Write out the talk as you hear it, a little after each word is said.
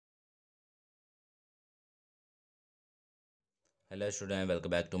Hello student,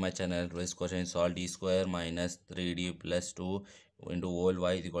 welcome back to my channel. Today's question is solve d square minus 3d plus 2 into whole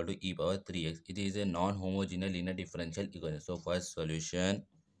y is equal to e power 3x. It is a non-homogeneous linear differential equation. So first solution,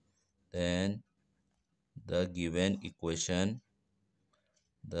 then the given equation,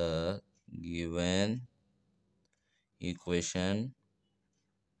 the given equation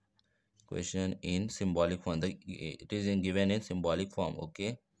question in symbolic form. It is given in symbolic form.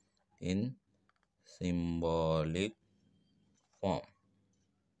 Okay, in symbolic form.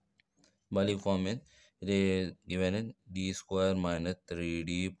 Symbolic form means it is given in d square minus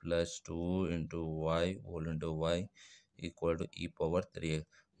 3d plus 2 into y whole into y equal to e power 3x.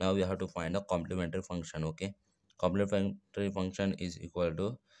 Now we have to find a complementary function. Okay, complementary function is equal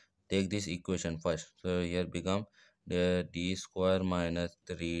to, take this equation first. So here become the d square minus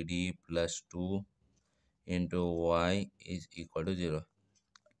 3d plus 2 into y is equal to 0.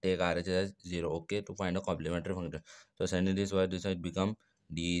 Take RHS as 0. Okay, to find a complementary function. So sending this y, this side become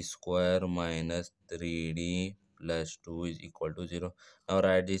d square minus 3d plus 2 is equal to 0. Now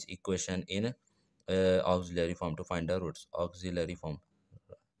write this equation in auxiliary form to find the roots. Auxiliary form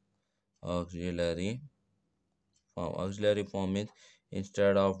means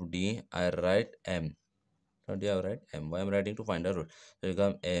instead of d I write m. Not d I write m. Why I'm writing to find the root? So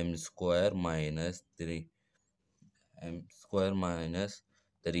become m square minus 3 m square minus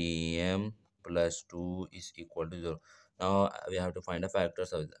 3m plus 2 is equal to 0. Now we have to find the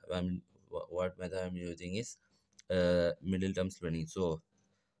factors of what method I'm using is middle term splitting. So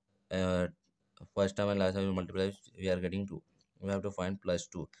uh, first time and last time we multiply, we are getting 2. We have to find plus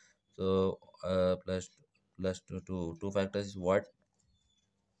 2. So plus 2 factors is what?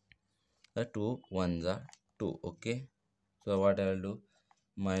 The 2 ones are 2. Okay, so what I will do,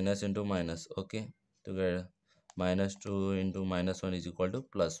 minus into minus. Okay, together minus 2 into minus 1 is equal to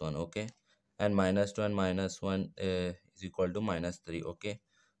plus 1. Okay, and minus 2 and minus 1 is equal to minus 3. Okay,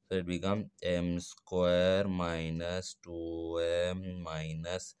 so it becomes m square minus 2m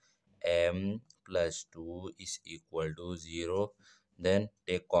minus m plus 2 is equal to 0. Then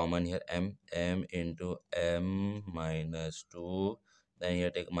take common here, m into m minus 2. Then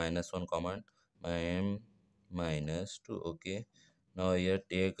here take minus 1 common, m minus 2. Okay, now here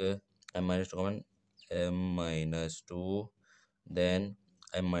take m minus 2 common, m minus 2. Then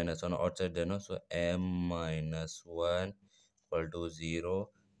m minus 1 outside there, no? So m minus 1 equal to 0.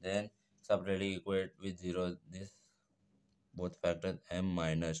 Then separately equate with 0 this both factors. M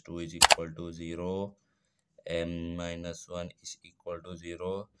minus 2 is equal to 0, m minus 1 is equal to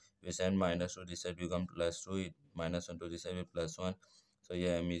 0. We send minus 2 this side become plus 2, minus 1 to this side with plus 1. So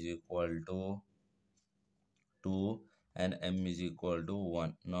here m is equal to 2 and m is equal to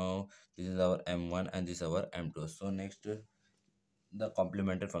 1. Now this is our m1 and this is our m2. So next, the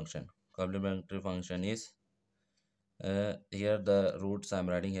complementary function. Complementary function is here the roots I'm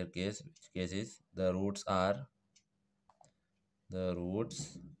writing here, which case is the roots are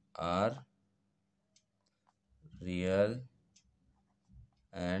real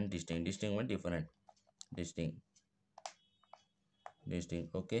and distinct means different, distinct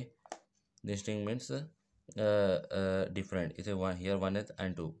okay. Distinct means different. It's a one here, one is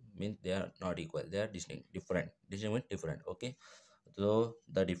and two means they are not equal, they are distinct. Distinct means different. Okay, so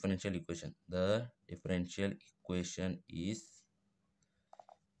the differential equation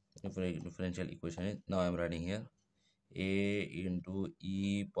is now I'm writing here a into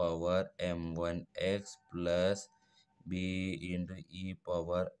e power m1 x plus b into e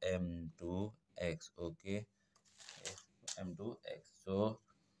power m2 x. Okay, m2 x. So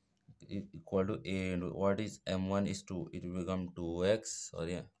equal to a into what is m1 is 2, it will become 2x.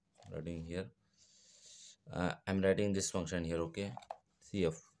 Sorry, I'm writing here, I'm writing this function here. Okay,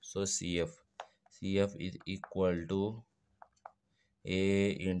 cf. So cf is equal to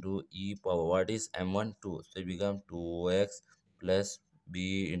a into e power what is m1 2, so it become 2x plus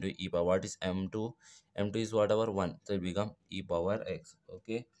b into e power what is m2. M2 is whatever 1, so it become e power x.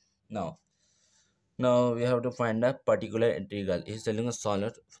 Okay, now we have to find a particular integral. He's telling us solve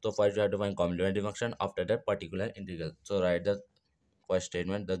it. So first we have to find complementary function, after that particular integral. So write the first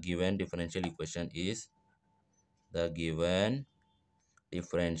statement. The given differential equation is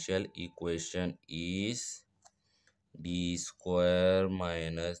d square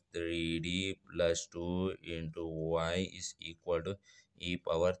minus 3d plus 2 into y is equal to e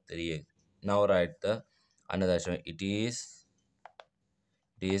power 3x. Now write the another statement. It is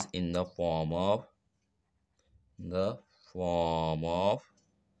in the form of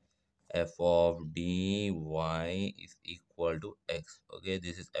f of d y is equal to x. Okay,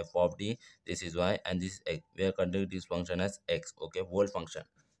 this is f of d, this is y, and this is x. We are considering this function as x. Okay, whole function.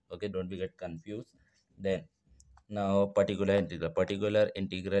 Okay, don't be get confused. Then Now particular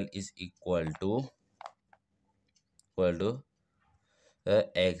integral is equal to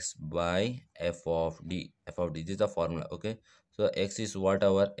x by f of d. This is the formula. Okay, so x is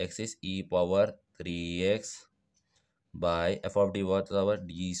whatever, x is e power 3x by f of d, what's our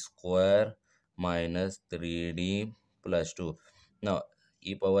d square minus 3d plus 2. Now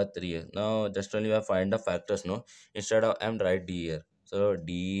e power 3x. Now just only we have find the factors, no, instead of m write d here. So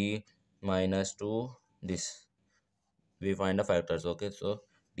d minus 2, this we find the factors. Okay, so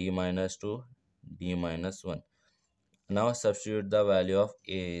d minus 2, d minus 1. Now substitute the value of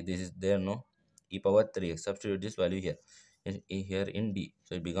a, this is there, no, e power 3x, substitute this value here here in d,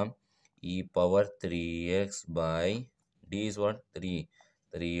 so it become e power 3x by d is what, 3,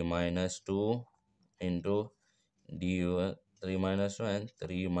 3 minus 2 into d 3 minus 2 and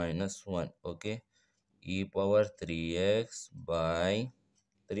 3 minus 1. Okay, e power 3x by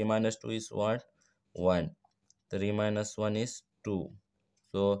 3 minus 2 is what, 1, 3 minus 1 is 2.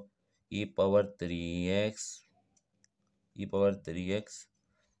 So e power 3x, e power 3x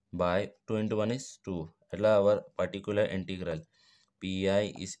by 2 into 1 is 2. Atla our particular integral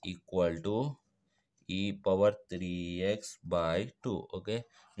pi is equal to e power 3x by 2. Okay,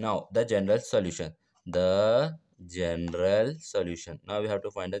 now the general solution, now we have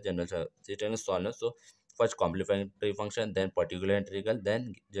to find the general solution. So first complementary function, then particular integral,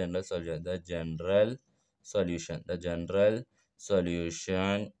 then general solution. The general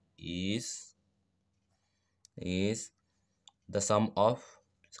solution is the sum of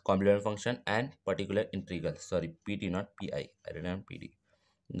complement function and particular integral. Sorry, pt, not pi. I written on pd.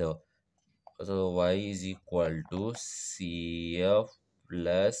 No, so y is equal to cf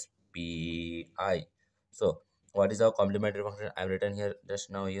plus pi. So what is our complementary function? I've written here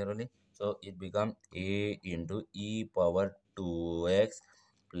just now here only. So it become a into e power 2x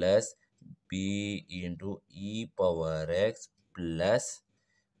plus b into e power x plus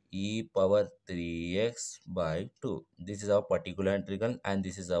e power 3x by 2. This is our particular integral and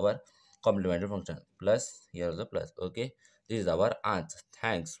this is our complementary function. Plus, here is the plus. Okay, this is our answer.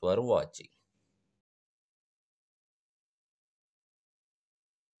 Thanks for watching.